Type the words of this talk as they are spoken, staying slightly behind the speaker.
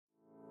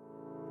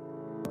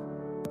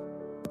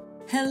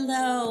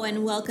Hello,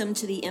 and welcome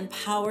to the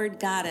Empowered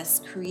Goddess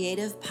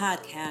Creative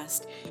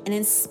Podcast, an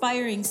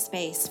inspiring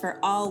space for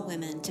all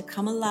women to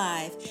come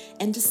alive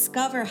and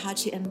discover how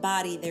to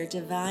embody their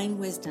divine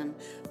wisdom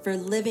for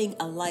living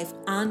a life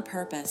on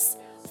purpose,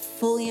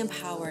 fully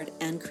empowered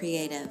and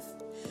creative.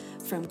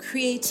 From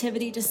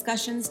creativity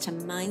discussions to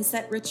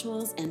mindset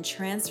rituals and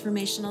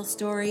transformational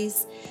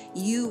stories,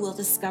 you will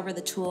discover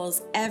the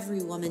tools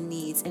every woman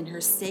needs in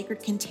her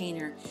sacred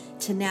container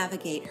to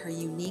navigate her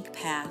unique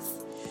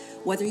path.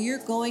 Whether you're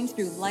going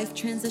through life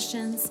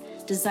transitions,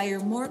 desire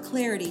more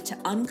clarity to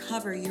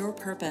uncover your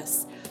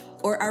purpose,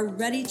 or are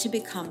ready to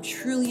become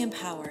truly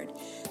empowered,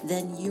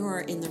 then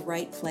you're in the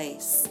right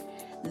place.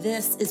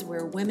 This is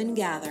where women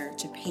gather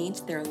to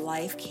paint their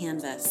life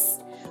canvas.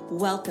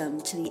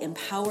 Welcome to the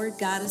Empowered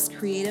Goddess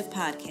Creative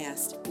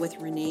Podcast with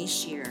Renee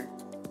Shear.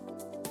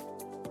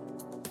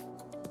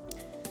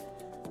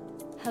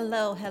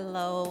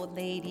 Hello,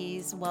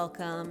 ladies.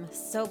 Welcome.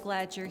 So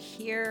glad you're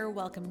here.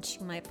 Welcome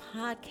to my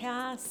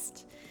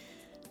podcast.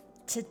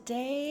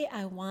 Today,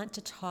 I want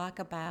to talk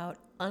about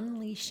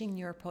unleashing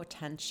your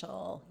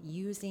potential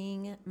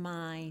using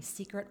my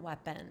secret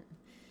weapon,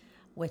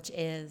 which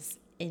is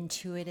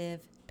intuitive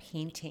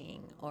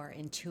painting or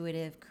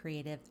intuitive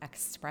creative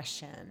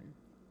expression.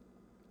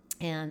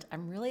 And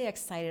I'm really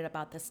excited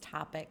about this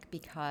topic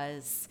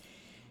because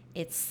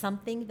it's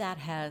something that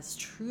has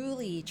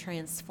truly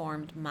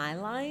transformed my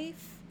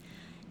life,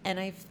 and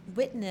I've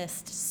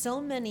witnessed so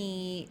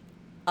many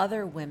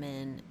other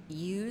women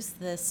use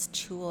this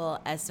tool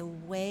as a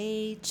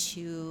way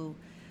to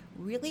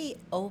really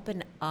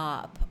open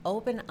up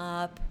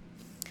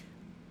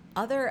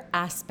other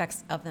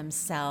aspects of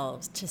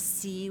themselves, to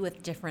see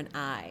with different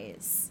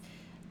eyes,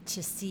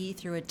 to see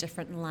through a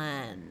different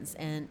lens,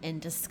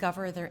 and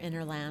discover their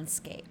inner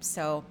landscape.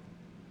 So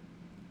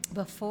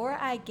before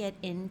I get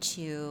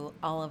into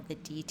all of the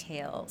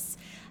details,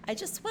 I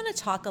just want to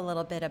talk a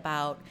little bit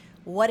about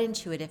what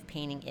intuitive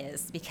painting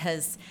is,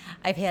 because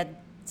I've had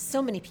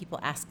so many people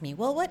ask me,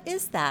 well, what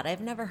is that?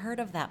 I've never heard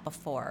of that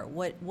before.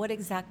 What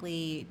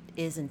exactly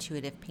is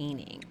intuitive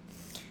painting?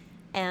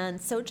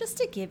 And so just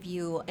to give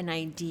you an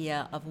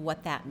idea of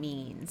what that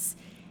means,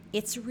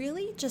 it's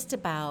really just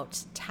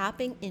about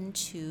tapping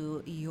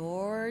into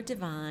your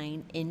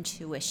divine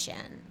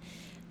intuition.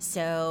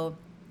 So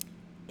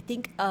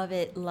think of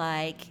it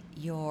like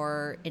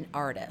you're an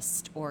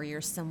artist or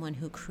you're someone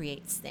who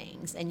creates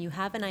things and you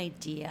have an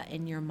idea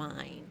in your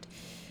mind.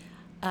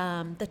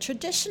 The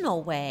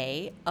traditional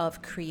way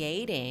of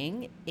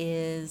creating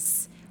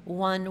is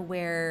one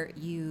where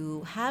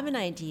you have an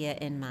idea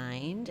in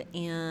mind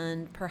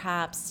and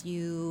perhaps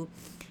you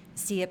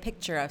see a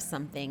picture of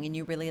something and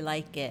you really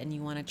like it and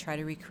you want to try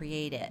to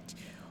recreate it.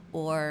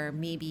 Or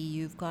maybe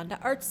you've gone to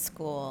art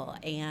school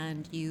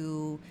and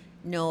you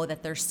know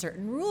that there's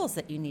certain rules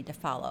that you need to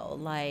follow,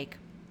 like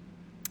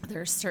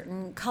there's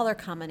certain color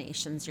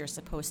combinations you're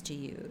supposed to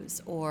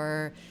use,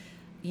 or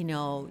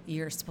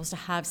you're supposed to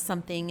have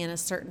something in a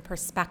certain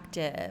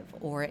perspective,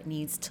 or it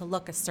needs to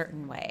look a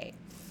certain way.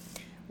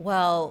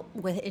 Well,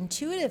 with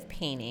intuitive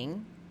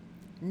painting,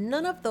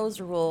 none of those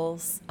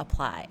rules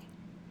apply.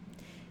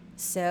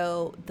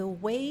 So the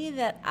way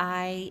that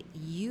I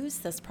use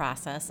this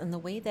process and the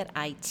way that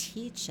I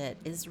teach it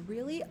is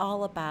really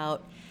all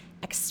about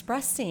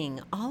expressing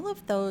all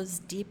of those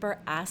deeper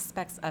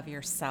aspects of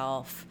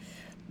yourself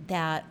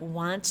that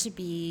want to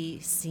be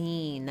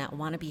seen, that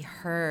want to be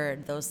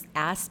heard, those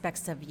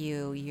aspects of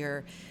you,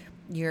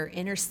 your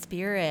inner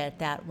spirit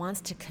that wants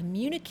to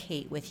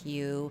communicate with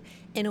you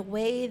in a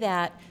way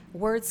that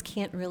words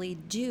can't really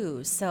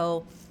do.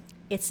 So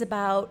it's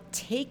about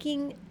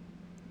taking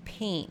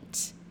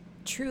paint,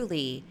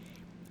 truly,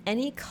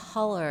 any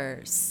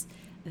colors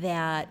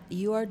that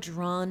you are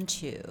drawn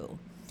to,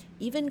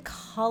 even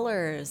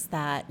colors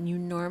that you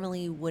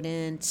normally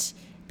wouldn't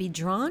be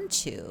drawn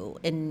to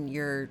in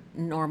your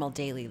normal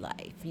daily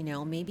life.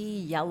 Maybe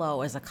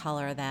yellow is a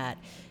color that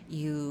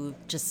you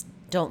just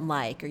don't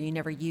like, or you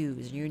never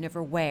use, or you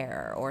never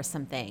wear, or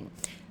something.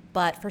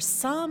 But for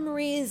some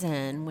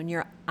reason, when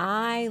your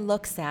eye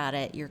looks at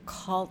it, you're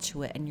called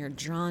to it and you're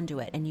drawn to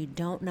it and you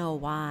don't know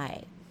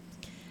why.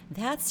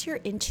 That's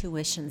your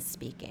intuition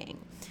speaking.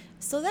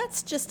 So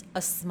that's just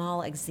a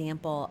small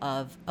example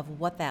of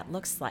what that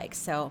looks like.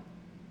 So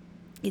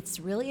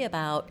it's really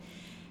about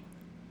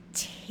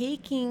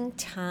taking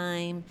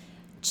time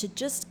to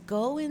just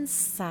go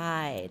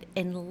inside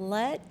and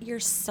let your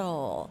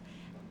soul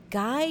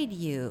guide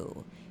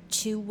you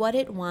to what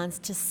it wants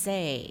to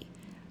say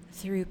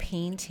through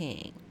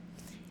painting.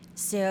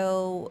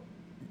 So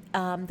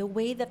the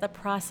way that the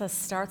process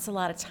starts a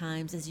lot of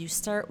times is you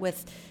start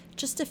with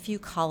just a few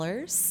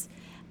colors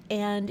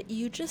and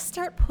you just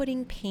start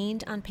putting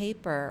paint on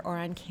paper or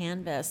on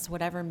canvas,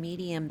 whatever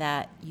medium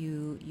that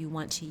you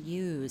want to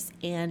use.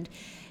 And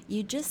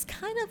you just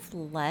kind of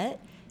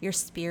let your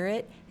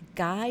spirit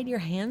guide your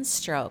hand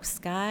strokes,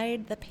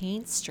 guide the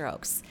paint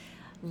strokes.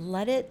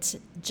 Let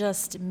it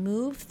just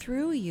move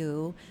through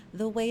you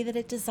the way that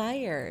it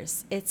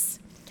desires. It's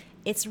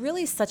it's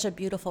really such a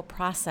beautiful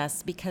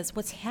process because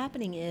what's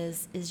happening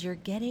is you're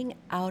getting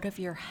out of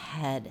your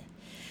head.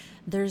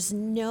 There's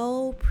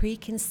no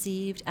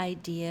preconceived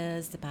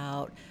ideas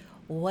about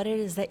what it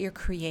is that you're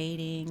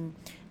creating.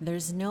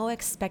 There's no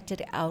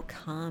expected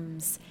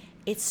outcomes.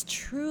 It's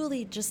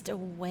truly just a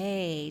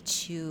way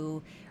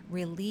to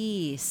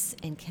release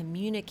and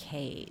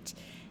communicate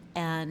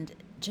and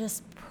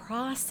just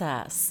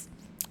process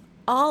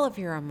all of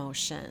your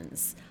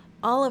emotions,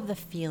 all of the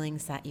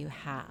feelings that you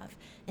have.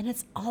 And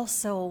it's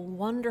also a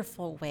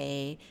wonderful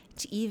way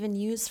to even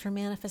use for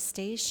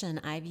manifestation.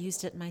 I've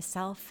used it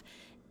myself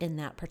in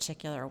that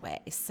particular way.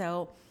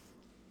 So,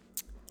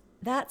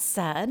 that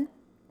said,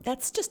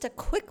 that's just a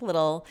quick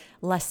little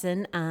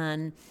lesson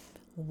on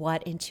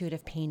what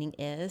intuitive painting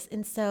is.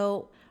 And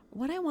so,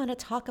 what I want to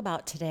talk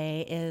about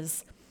today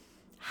is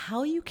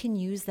how you can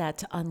use that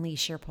to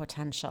unleash your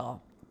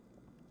potential.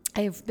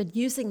 I've been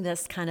using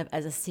this kind of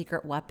as a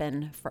secret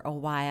weapon for a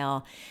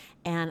while.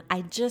 And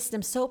I just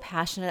am so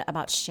passionate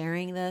about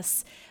sharing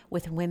this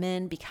with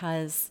women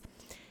because,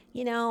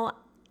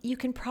 you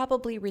can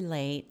probably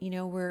relate.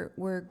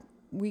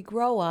 We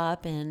grow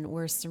up and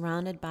we're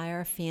surrounded by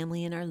our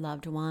family and our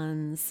loved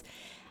ones,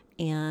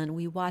 and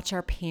we watch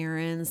our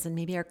parents and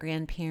maybe our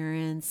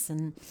grandparents,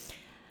 and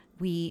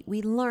we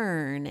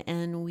learn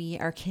and we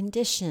are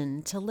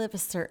conditioned to live a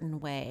certain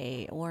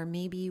way, or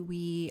maybe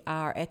we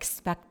are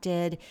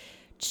expected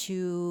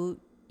to,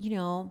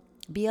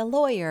 be a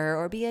lawyer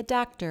or be a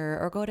doctor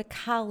or go to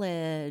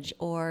college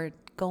or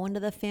go into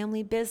the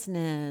family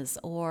business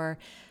or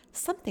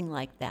something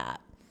like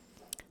that.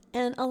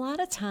 And a lot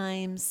of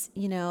times,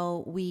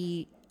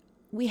 we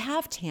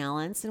have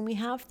talents and we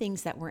have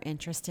things that we're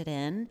interested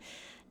in,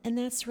 and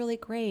that's really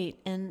great.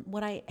 And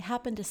what I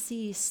happen to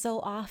see so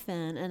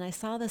often, and I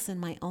saw this in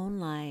my own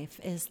life,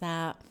 is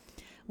that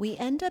we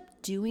end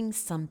up doing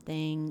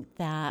something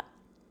that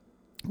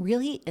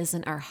really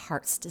isn't our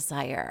heart's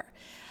desire.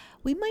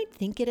 We might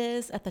think it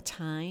is at the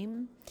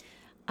time.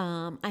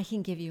 I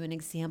can give you an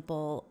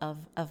example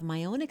of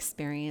my own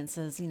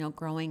experiences,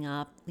 growing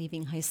up,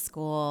 leaving high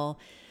school,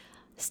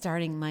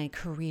 starting my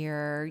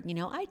career.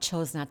 I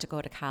chose not to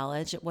go to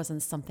college. It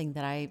wasn't something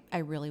that I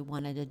really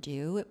wanted to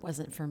do. It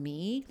wasn't for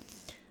me.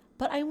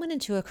 But I went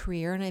into a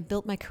career and I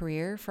built my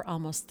career for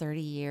almost 30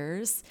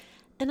 years,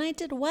 and I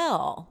did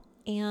well.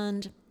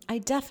 And I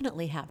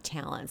definitely have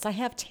talents. I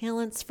have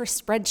talents for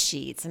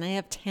spreadsheets, and I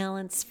have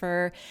talents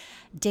for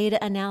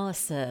data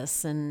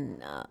analysis,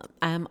 and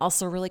I'm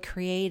also really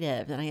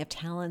creative, and I have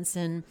talents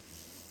in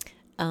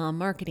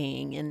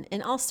marketing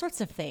and all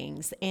sorts of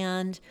things.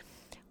 And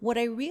what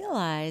I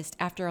realized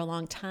after a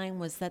long time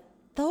was that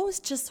those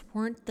just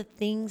weren't the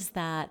things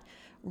that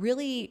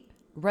really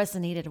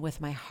resonated with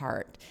my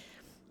heart.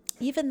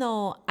 Even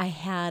though I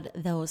had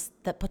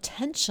the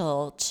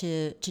potential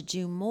to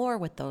do more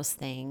with those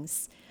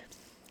things,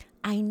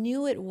 I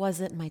knew it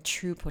wasn't my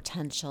true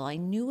potential. I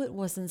knew it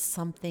wasn't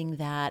something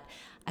that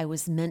I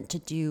was meant to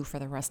do for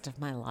the rest of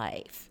my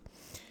life.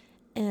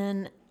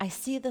 And I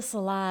see this a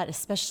lot,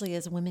 especially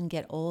as women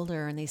get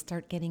older and they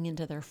start getting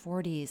into their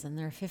 40s and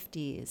their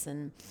 50s.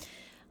 And,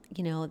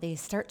 they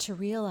start to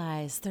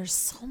realize there's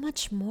so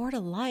much more to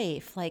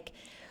life. Like,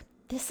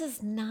 this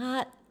is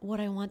not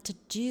what I want to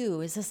do.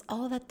 Is this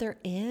all that there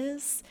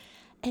is?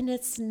 And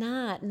it's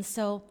not. And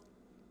so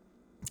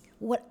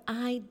what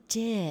I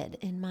did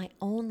in my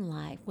own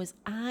life was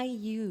I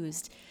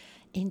used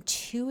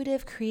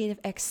intuitive creative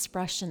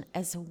expression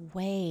as a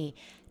way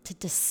to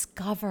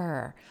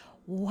discover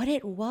what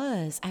it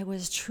was I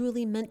was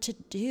truly meant to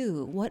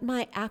do, what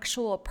my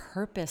actual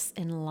purpose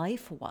in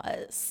life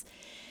was.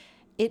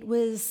 It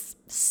was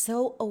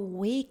so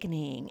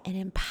awakening and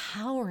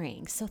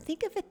empowering. So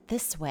think of it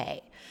this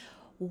way.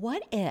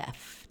 What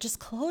if, just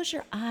close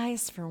your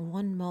eyes for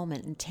one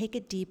moment and take a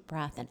deep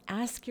breath and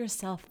ask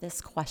yourself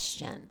this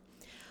question.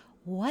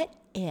 What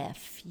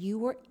if you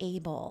were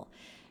able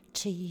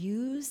to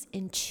use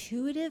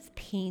intuitive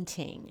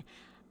painting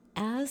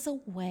as a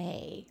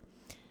way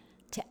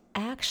to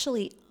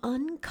actually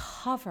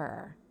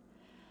uncover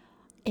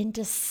and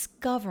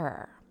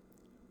discover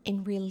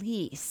and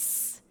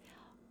release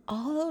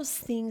all those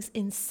things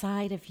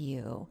inside of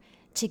you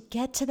to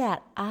get to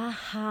that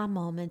aha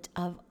moment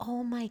of,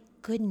 oh my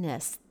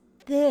goodness,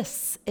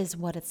 this is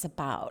what it's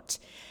about.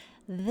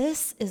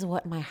 This is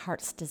what my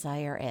heart's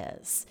desire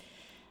is.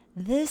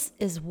 This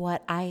is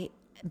what my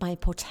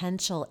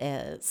potential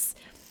is.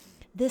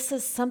 This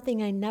is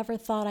something I never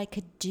thought I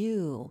could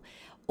do,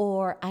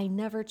 or I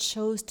never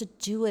chose to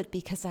do it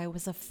because I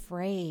was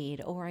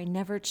afraid, or I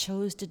never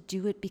chose to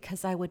do it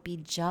because I would be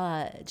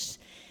judged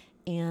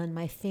and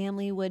my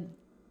family would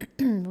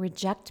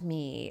reject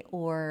me,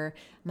 or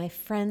my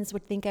friends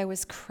would think I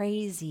was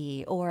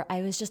crazy, or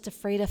I was just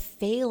afraid of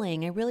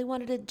failing. I really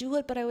wanted to do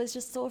it, but I was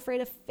just so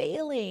afraid of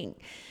failing.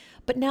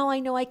 But now I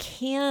know I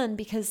can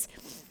because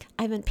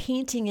I've been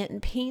painting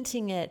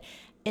it,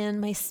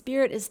 and my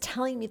spirit is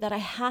telling me that I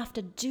have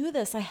to do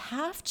this. I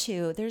have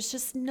to.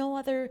 There's no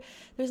other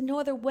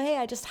way.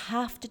 I just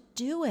have to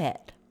do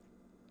it.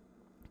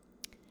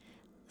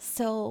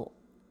 So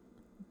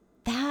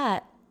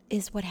that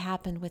is what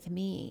happened with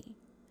me.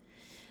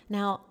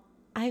 Now,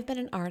 I've been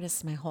an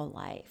artist my whole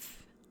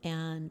life,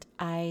 and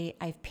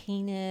I've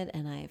painted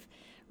and I've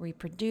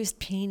reproduced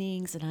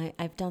paintings, and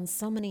I've done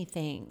so many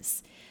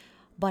things.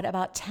 But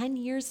about 10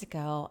 years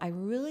ago, I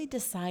really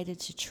decided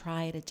to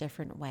try it a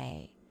different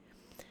way.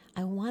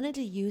 I wanted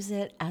to use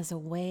it as a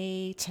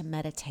way to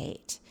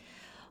meditate,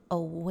 a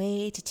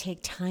way to take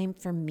time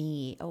for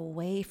me, a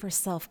way for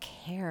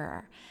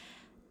self-care.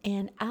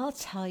 And I'll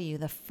tell you,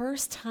 the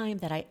first time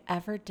that I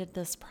ever did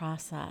this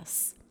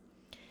process,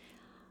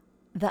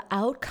 the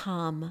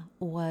outcome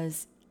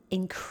was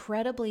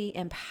incredibly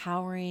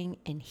empowering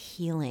and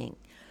healing.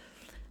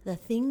 The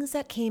things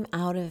that came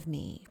out of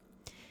me,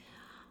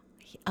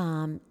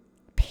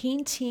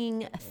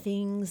 painting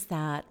things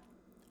that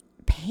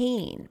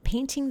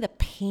painting the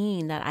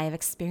pain that I have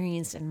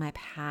experienced in my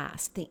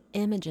past, the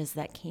images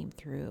that came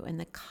through, and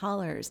the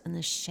colors and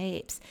the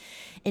shapes,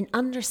 and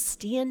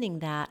understanding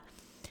that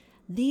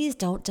these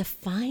don't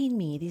define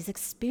me. These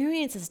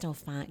experiences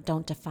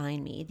don't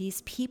define me.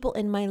 These people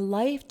in my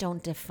life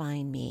don't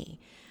define me.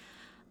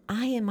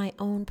 I am my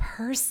own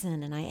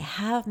person, and I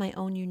have my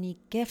own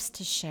unique gifts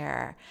to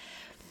share.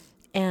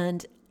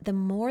 And the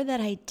more that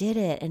I did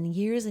it, and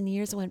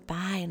years went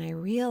by, and I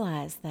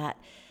realized that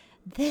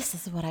this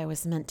is what I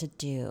was meant to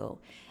do.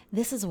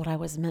 This is what I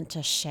was meant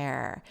to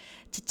share,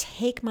 to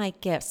take my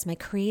gifts, my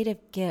creative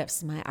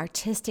gifts, my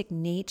artistic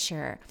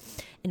nature,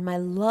 and my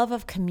love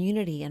of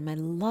community and my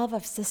love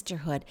of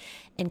sisterhood,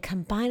 and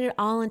combine it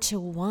all into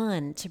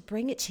one, to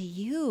bring it to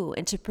you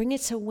and to bring it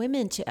to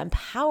women, to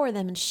empower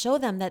them and show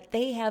them that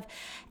they have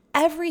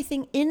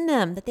everything in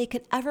them that they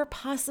could ever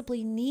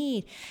possibly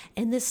need.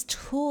 And this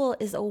tool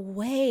is a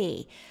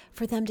way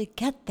for them to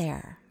get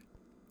there.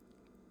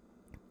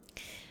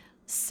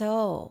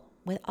 So,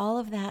 with all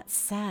of that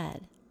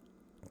said,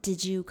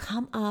 did you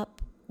come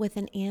up with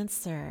an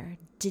answer?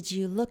 Did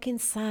you look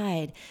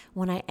inside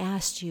when I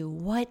asked you,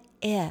 what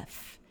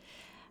if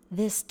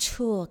this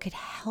tool could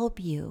help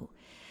you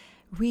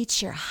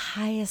reach your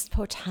highest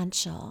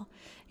potential,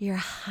 your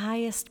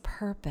highest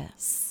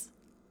purpose?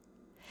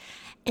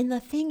 And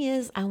the thing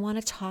is, I want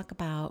to talk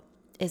about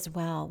as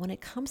well, when it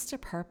comes to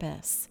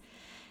purpose,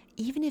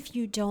 even if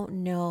you don't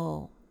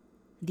know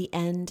the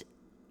end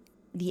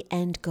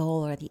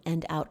goal or the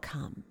end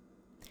outcome,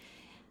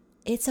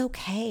 it's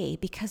okay,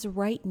 because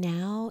right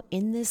now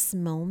in this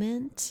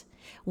moment,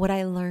 what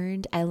I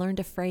learned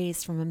a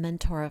phrase from a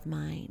mentor of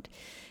mine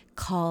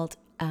called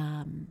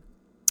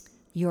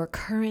your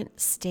current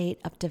state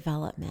of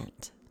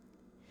development.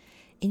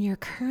 In your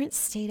current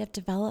state of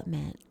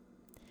development,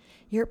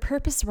 your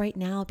purpose right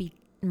now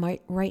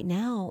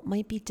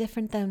might be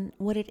different than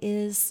what it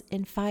is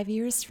in 5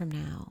 years from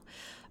now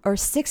or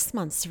 6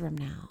 months from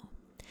now.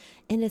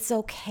 And it's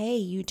okay.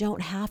 You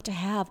don't have to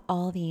have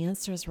all the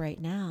answers right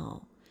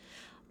now.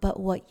 But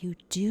what you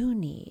do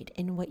need,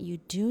 and what you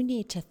do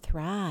need to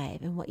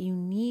thrive, and what you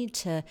need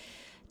to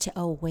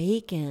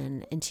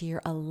awaken into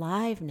your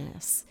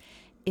aliveness,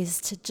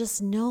 is to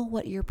just know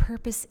what your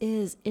purpose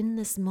is in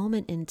this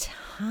moment in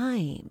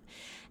time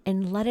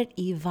and let it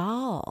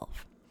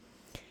evolve.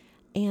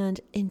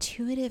 And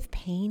intuitive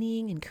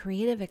painting and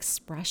creative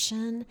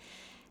expression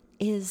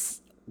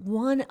is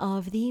one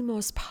of the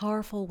most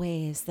powerful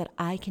ways that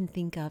I can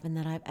think of and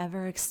that I've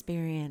ever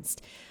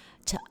experienced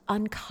to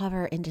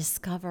uncover and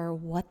discover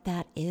what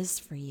that is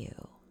for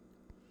you.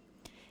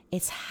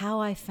 It's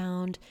how I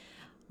found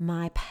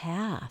my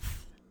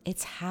path.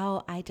 It's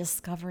how I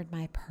discovered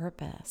my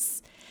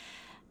purpose.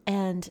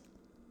 And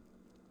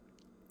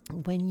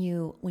when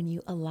you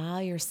allow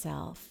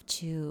yourself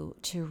to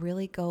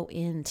really go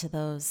into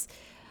those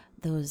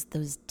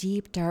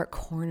deep, dark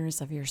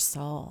corners of your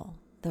soul,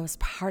 those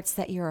parts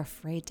that you're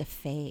afraid to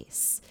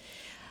face,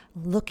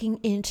 looking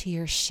into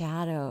your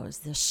shadows,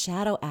 the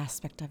shadow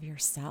aspect of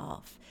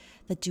yourself,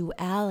 the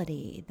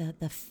duality,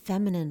 the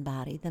feminine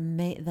body, the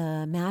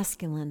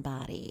masculine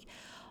body,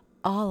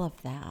 all of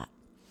that,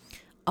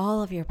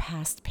 all of your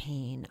past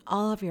pain,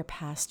 all of your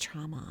past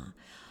trauma,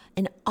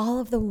 and all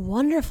of the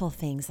wonderful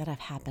things that have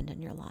happened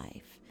in your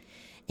life.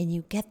 And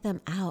you get them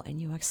out and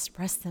you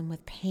express them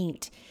with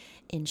paint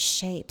in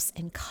shapes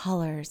and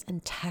colors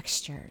and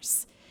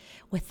textures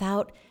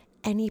without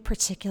any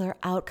particular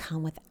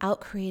outcome,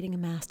 without creating a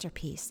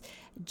masterpiece,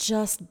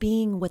 just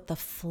being with the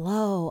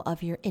flow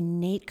of your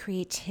innate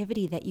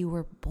creativity that you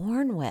were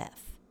born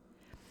with.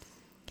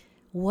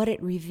 What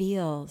it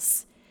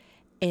reveals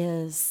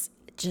is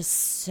just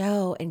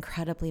so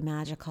incredibly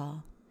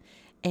magical.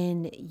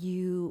 And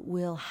you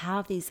will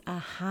have these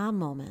aha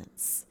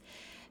moments.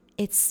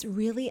 It's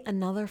really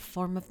another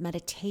form of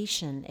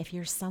meditation if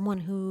you're someone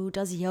who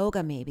does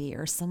yoga maybe,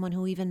 or someone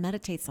who even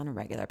meditates on a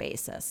regular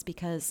basis,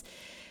 because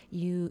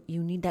you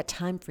need that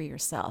time for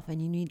yourself,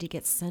 and you need to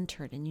get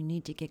centered, and you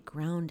need to get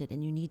grounded,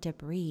 and you need to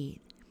breathe.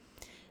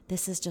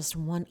 This is just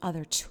one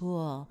other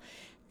tool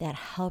that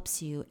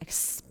helps you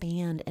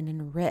expand and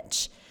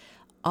enrich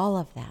all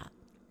of that.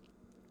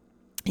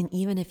 And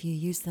even if you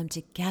use them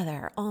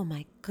together, oh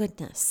my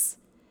goodness,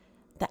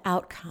 the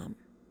outcome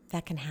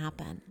that can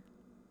happen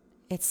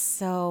It's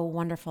so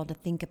wonderful to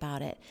think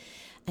about it.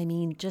 I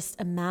mean, just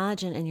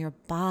imagine in your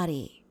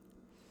body,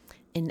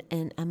 and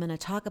I'm going to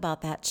talk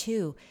about that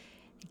too.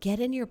 Get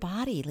in your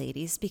body,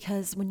 ladies,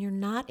 because when you're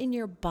not in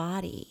your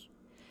body,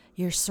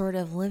 you're sort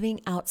of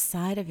living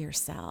outside of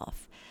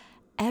yourself.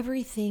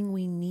 Everything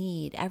we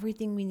need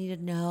to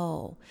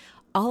know,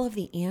 all of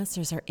the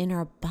answers are in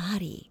our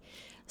body.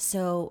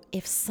 So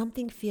if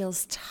something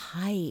feels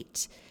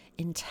tight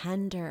and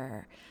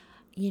tender,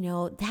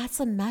 that's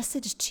a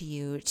message to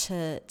you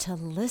to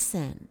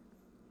listen.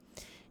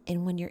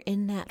 And when you're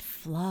in that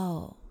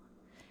flow,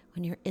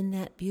 when you're in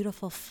that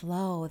beautiful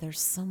flow, there's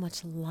so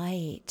much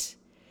light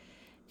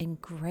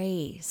and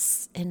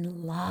grace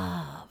and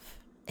love.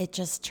 It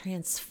just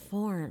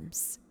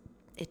transforms.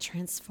 It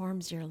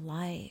transforms your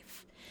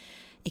life.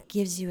 It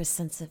gives you a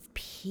sense of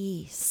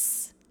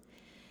peace.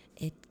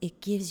 It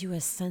gives you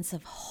a sense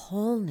of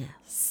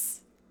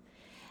wholeness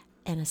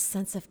and a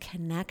sense of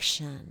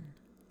connection.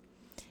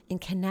 And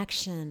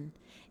connection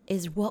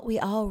is what we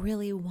all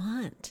really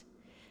want.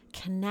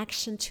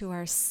 Connection to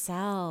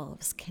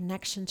ourselves,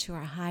 connection to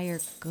our higher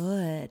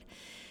good,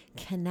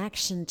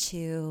 connection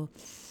to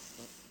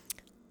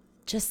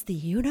just the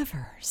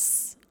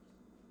universe,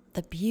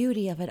 the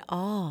beauty of it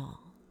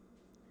all.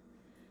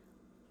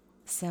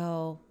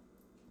 So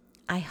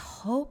I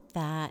hope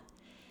that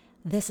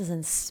this has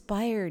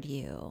inspired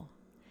you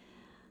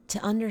to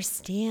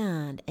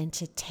understand and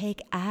to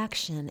take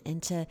action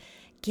and to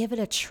give it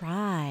a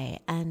try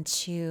and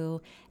to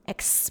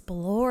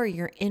explore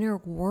your inner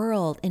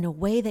world in a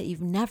way that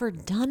you've never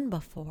done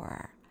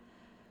before.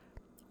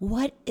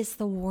 What is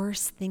the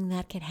worst thing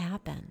that could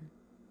happen?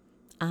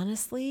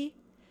 Honestly,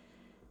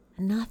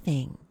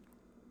 nothing.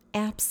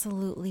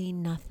 Absolutely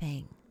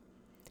nothing.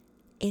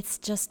 It's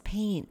just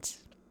paint.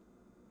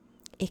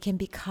 It can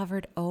be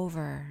covered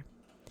over.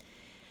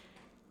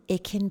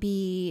 It can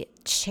be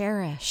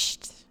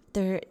cherished.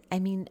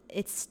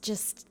 It's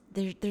just,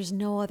 there's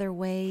no other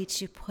way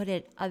to put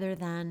it other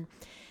than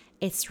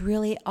it's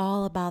really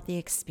all about the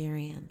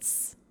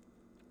experience.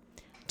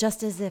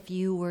 Just as if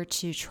you were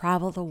to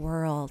travel the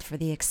world for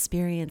the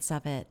experience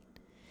of it,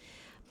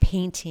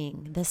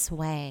 painting this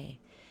way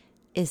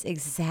is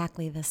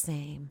exactly the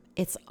same.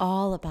 It's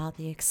all about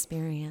the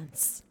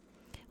experience,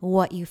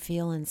 what you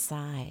feel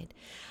inside,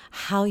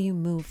 how you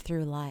move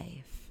through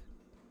life.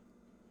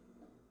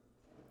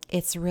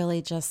 It's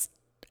really just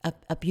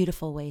a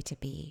beautiful way to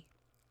be.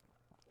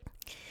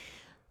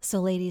 So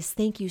ladies,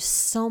 thank you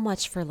so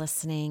much for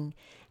listening.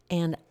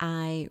 And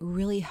I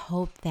really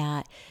hope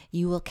that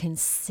you will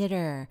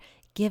consider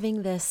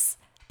giving this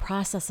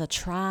process a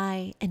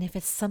try. And if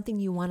it's something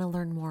you want to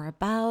learn more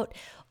about,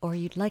 or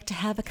you'd like to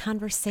have a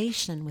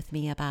conversation with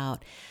me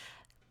about,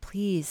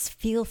 please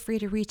feel free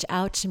to reach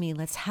out to me.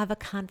 Let's have a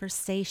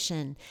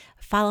conversation.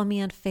 Follow me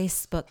on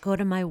Facebook. Go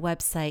to my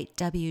website,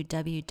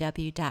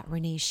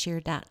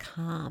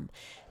 www.reneeshear.com.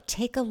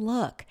 Take a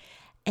look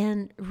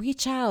and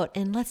reach out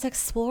and let's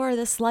explore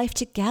this life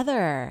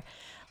together.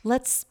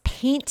 Let's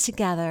paint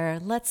together.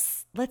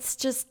 Let's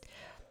just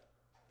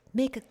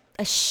make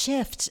a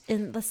shift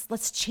and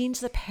let's change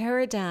the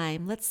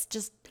paradigm. Let's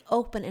just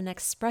open and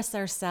express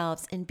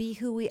ourselves and be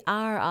who we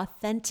are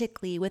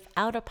authentically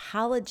without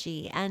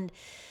apology, and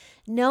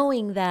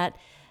knowing that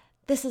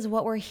this is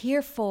what we're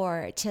here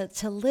for,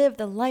 to live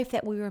the life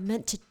that we were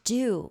meant to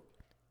do.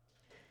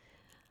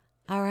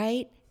 All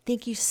right.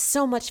 Thank you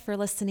so much for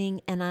listening,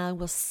 and I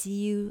will see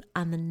you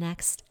on the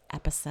next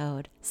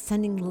episode.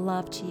 Sending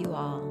love to you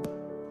all.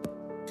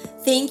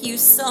 Thank you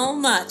so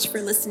much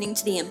for listening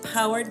to the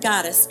Empowered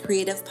Goddess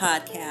Creative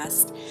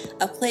Podcast,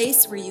 a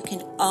place where you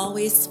can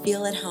always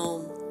feel at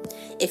home.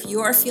 If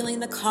you're feeling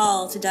the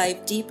call to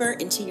dive deeper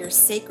into your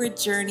sacred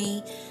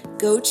journey,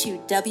 go to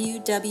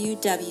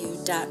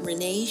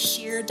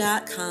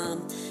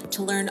www.reneeshear.com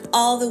to learn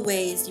all the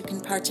ways you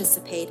can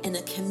participate in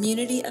a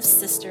community of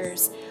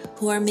sisters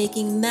who are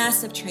making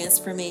massive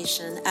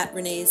transformation at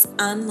Renee's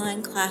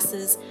online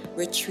classes,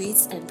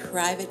 retreats, and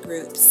private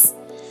groups.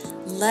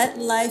 Let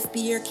life be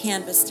your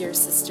canvas, dear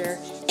sister,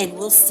 and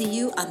we'll see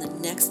you on the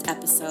next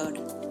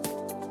episode.